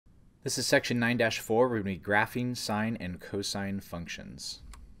This is section 9-4. We're going to be graphing sine and cosine functions.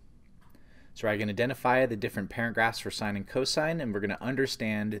 So I can identify the different parent graphs for sine and cosine, and we're going to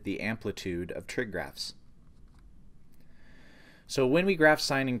understand the amplitude of trig graphs. So when we graph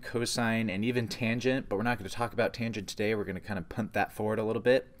sine and cosine and even tangent, but we're not going to talk about tangent today, we're going to kind of punt that forward a little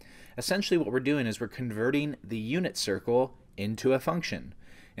bit. Essentially what we're doing is we're converting the unit circle into a function.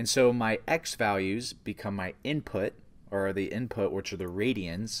 And so my x values become my input, or the input, which are the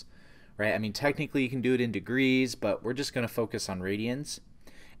radians, right? I mean, technically you can do it in degrees, but we're just going to focus on radians.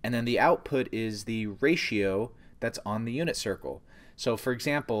 And then the output is the ratio that's on the unit circle. So for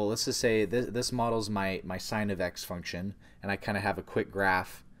example, let's just say this models my sine of x function, and I kind of have a quick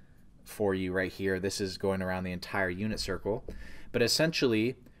graph for you right here. This is going around the entire unit circle. But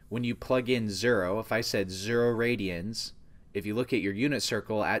essentially, when you plug in 0, if I said 0 radians, if you look at your unit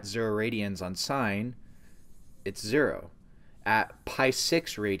circle at 0 radians on sine, it's 0. At pi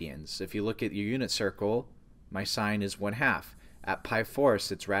 6 radians, if you look at your unit circle, my sine is 1/2. At pi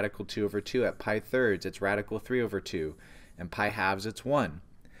fourths, it's radical 2 over 2. At pi thirds, it's radical 3 over 2. And pi halves, it's 1.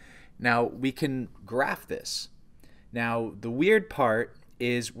 Now, we can graph this. Now, the weird part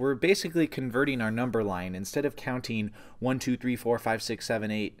is we're basically converting our number line. Instead of counting 1, 2, 3, 4, 5, 6,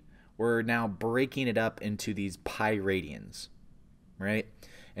 7, 8, we're now breaking it up into these pi radians, right?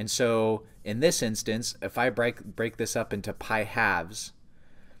 And so in this instance, if I break this up into pi halves,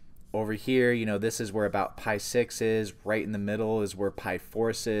 over here, you know, this is where about pi 6 is. Right in the middle is where pi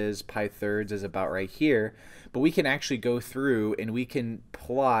fourths is. Pi thirds is about right here. But we can actually go through and we can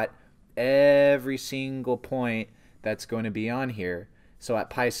plot every single point that's going to be on here. So at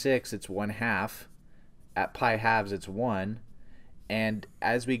pi 6, it's 1/2. At pi halves, it's 1. And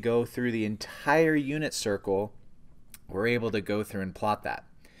as we go through the entire unit circle, we're able to go through and plot that.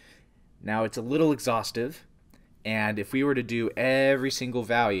 Now, it's a little exhaustive. And if we were to do every single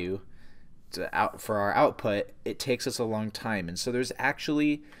value for our output, it takes us a long time. And so there's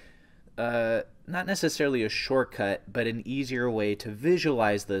actually not necessarily a shortcut, but an easier way to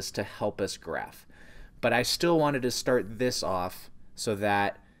visualize this to help us graph. But I still wanted to start this off so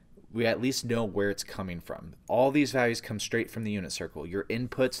that we at least know where it's coming from. All these values come straight from the unit circle. Your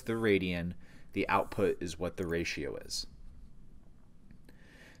input's the radian, the output is what the ratio is.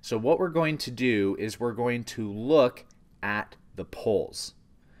 So what we're going to do is we're going to look at the poles.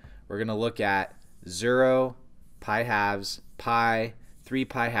 We're going to look at 0, pi halves, pi, 3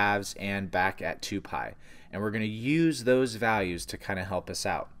 pi halves, and back at 2 pi. And we're going to use those values to kind of help us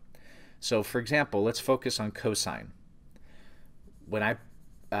out. So for example, let's focus on cosine. When I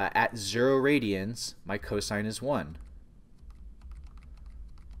at 0 radians, my cosine is 1.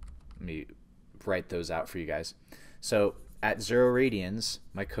 Let me write those out for you guys. So at 0 radians,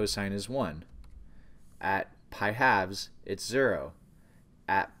 my cosine is 1. At pi halves, it's 0.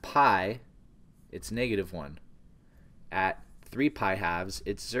 At pi, it's -1. At 3 pi halves,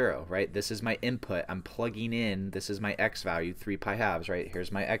 it's 0, right? This is my input. I'm plugging in. This is my x value, 3 pi halves, right?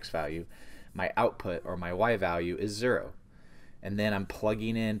 Here's my x value. My output, or my y value, is 0. And then I'm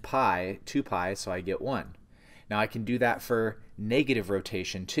plugging in pi, 2 pi, so I get 1. Now I can do that for negative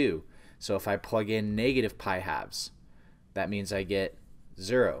rotation too. So if I plug in negative pi halves, that means I get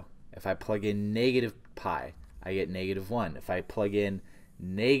 0. If I plug in negative pi, I get -1. If I plug in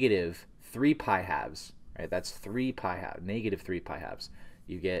negative 3 pi halves, right, that's 3 pi halves, negative 3 pi halves,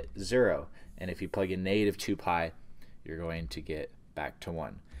 you get 0. And if you plug in negative 2 pi, you're going to get back to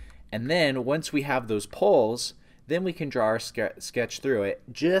 1. And then once we have those poles, then we can draw our sketch through it,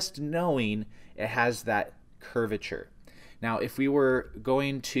 just knowing it has that curvature. Now, if we were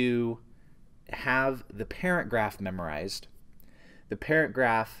going to have the parent graph memorized, the parent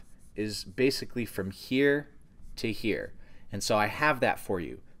graph is basically from here to here. And so I have that for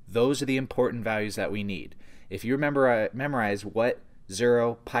you. Those are the important values that we need. If you remember memorize what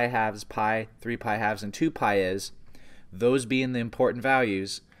 0, pi halves, pi, 3 pi halves, and 2 pi is, those being the important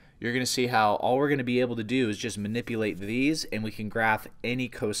values, you're going to see how all we're going to be able to do is just manipulate these and we can graph any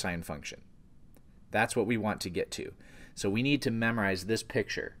cosine function. That's what we want to get to. So we need to memorize this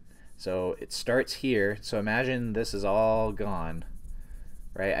picture. So it starts here. So imagine this is all gone,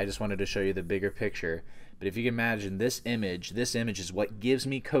 right? I just wanted to show you the bigger picture. But if you can imagine this image is what gives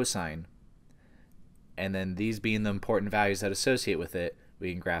me cosine. And then these being the important values that associate with it,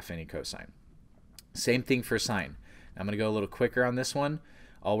 we can graph any cosine. Same thing for sine. I'm going to go a little quicker on this one.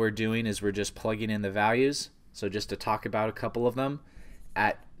 All we're doing is we're just plugging in the values. So just to talk about a couple of them,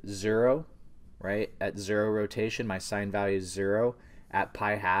 at 0, right? At 0 rotation, my sine value is 0. At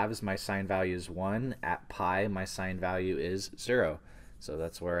pi halves, my sine value is 1. At pi, my sine value is 0. So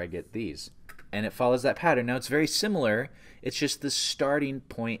that's where I get these. and it follows that pattern. Now it's very similar, it's just the starting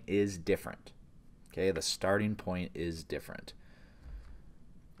point is different. Okay, the starting point is different.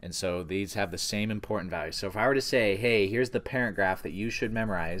 And so these have the same important value. So if I were to say, hey, here's the parent graph that you should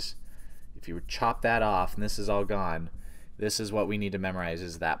memorize, if you would chop that off and this is all gone, this is what we need to memorize,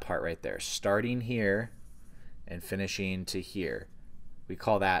 is that part right there. Starting here and finishing to here. We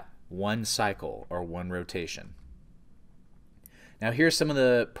call that one cycle or one rotation. Now here's some of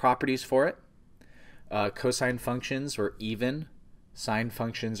the properties for it. Cosine functions are even, sine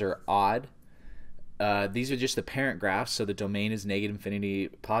functions are odd. These are just the parent graphs, so the domain is negative infinity,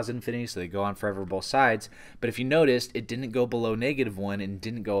 positive infinity, so they go on forever both sides. But if you noticed, it didn't go below -1 and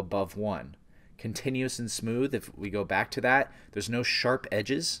didn't go above 1. Continuous and smooth, if we go back to that, there's no sharp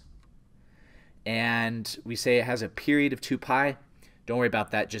edges. And we say it has a period of 2 pi. Don't worry about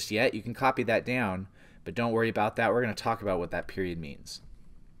that just yet. You can copy that down, but don't worry about that. We're going to talk about what that period means.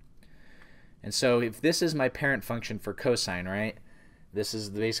 And so if this is my parent function for cosine, right? This is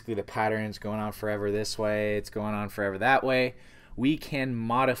basically the pattern. It's going on forever this way. It's going on forever that way. We can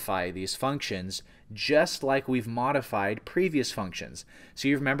modify these functions just like we've modified previous functions. So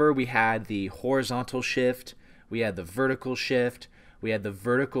you remember we had the horizontal shift, we had the vertical shift, we had the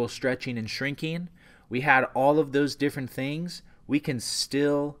vertical stretching and shrinking. We had all of those different things. We can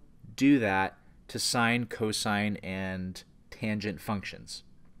still do that to sine, cosine, and tangent functions.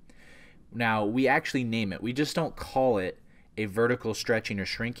 Now, we actually name it. We just don't call it a vertical stretching or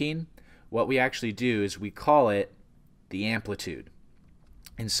shrinking. What we actually do is we call it the amplitude.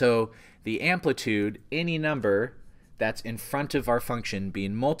 And so the amplitude, any number that's in front of our function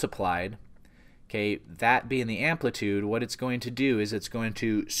being multiplied, okay, that being the amplitude, what it's going to do is it's going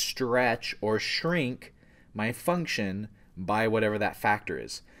to stretch or shrink my function by whatever that factor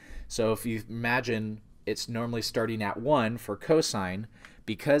is. So if you imagine it's normally starting at 1 for cosine,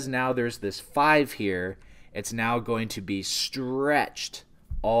 because now there's this 5 here, it's now going to be stretched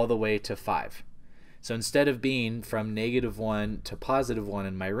all the way to 5. So instead of being from -1 to +1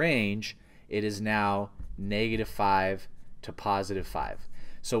 in my range, it is now -5 to +5.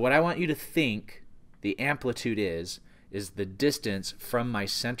 So what I want you to think the amplitude is the distance from my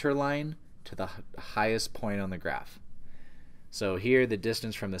center line to the highest point on the graph. So here the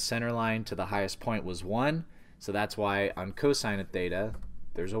distance from the center line to the highest point was 1. So that's why on cosine of theta,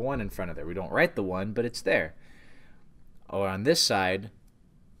 there's a 1 in front of there. We don't write the 1, but it's there. Or on this side,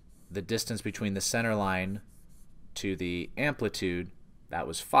 the distance between the center line to the amplitude, that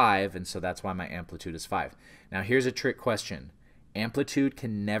was 5, and so that's why my amplitude is 5. Now here's a trick question. Amplitude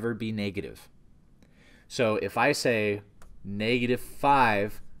can never be negative. So if I say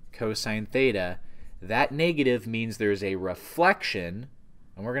 -5 cosine theta, that negative means there's a reflection,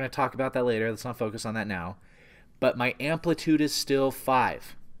 and we're going to talk about that later. Let's not focus on that now. But my amplitude is still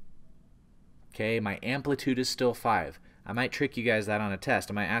 5. Okay, my amplitude is still 5. I might trick you guys that on a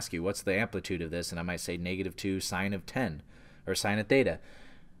test. I might ask you, what's the amplitude of this? And I might say -2 sine of 10, or sine of theta.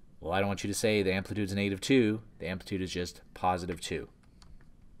 Well, I don't want you to say the amplitude is -2. The amplitude is just +2.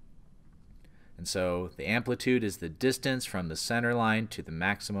 And so the amplitude is the distance from the center line to the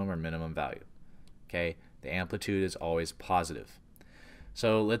maximum or minimum value. Okay, the amplitude is always positive.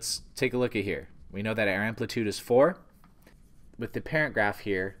 So let's take a look at here. We know that our amplitude is 4. With the parent graph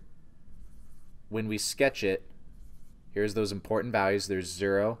here, when we sketch it, here's those important values. There's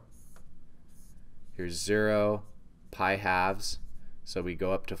 0. Here's 0, pi halves. So we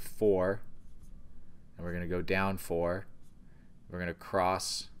go up to 4, and we're going to go down 4. We're going to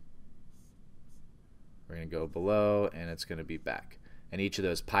cross. We're going to go below, and it's going to be back. And each of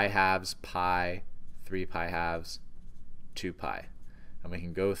those pi halves, pi, 3 pi halves, 2 pi. And we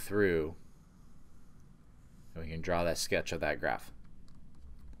can go through, and we can draw that sketch of that graph.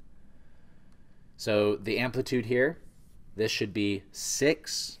 So the amplitude here, this should be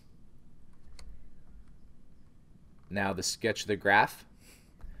 6. Now the sketch of the graph,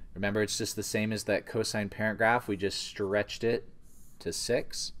 remember it's just the same as that cosine parent graph. We just stretched it to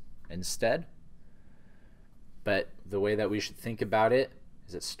 6 instead. But the way that we should think about it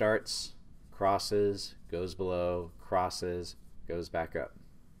is it starts, crosses, goes below, crosses, goes back up.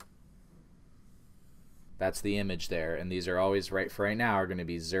 That's the image there, and these are always, right for right now, are going to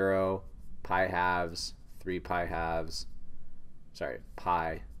be 0, pi halves, 3 pi halves,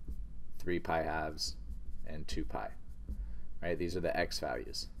 pi, 3 pi halves, and 2 pi. Right? These are the x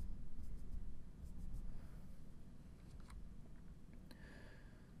values.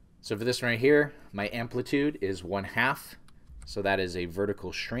 So for this right here, my amplitude is 1/2, so that is a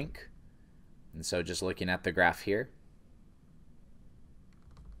vertical shrink. And so just looking at the graph here,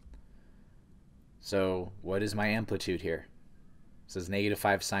 so what is my amplitude here? It says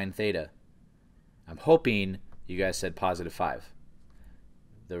 -5 sine theta. I'm hoping you guys said positive 5.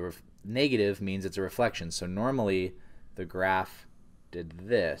 The negative means it's a reflection. So normally the graph did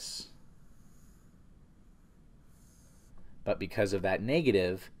this. But because of that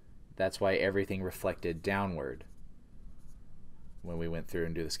negative, that's why everything reflected downward when we went through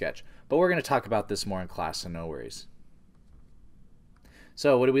and do the sketch. But we're going to talk about this more in class, so no worries.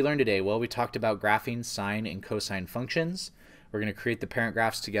 So what did we learn today? Well, we talked about graphing sine and cosine functions. We're going to create the parent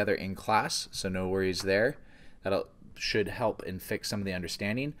graphs together in class, so no worries there. That should help and fix some of the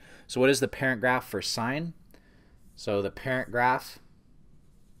understanding. So what is the parent graph for sine? So the parent graph,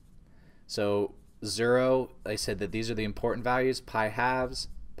 so 0, I said that these are the important values, pi halves,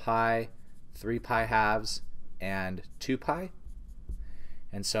 pi, 3 pi halves, and 2 pi.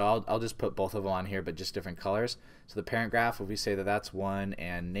 And so I'll just put both of them on here, but just different colors. So the parent graph, if we say that that's 1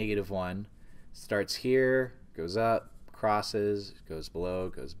 and -1, starts here, goes up, crosses, goes below,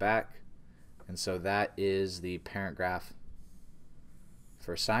 goes back. And so that is the parent graph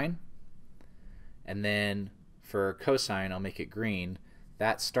for sine. And then for cosine, I'll make it green.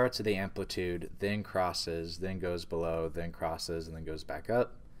 That starts at the amplitude, then crosses, then goes below, then crosses, and then goes back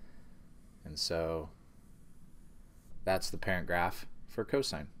up. And so that's the parent graph for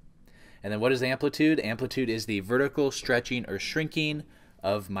cosine. And then what is the amplitude? Amplitude is the vertical stretching or shrinking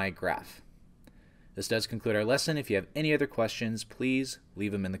of my graph. This does conclude our lesson. If you have any other questions, please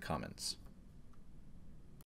leave them in the comments.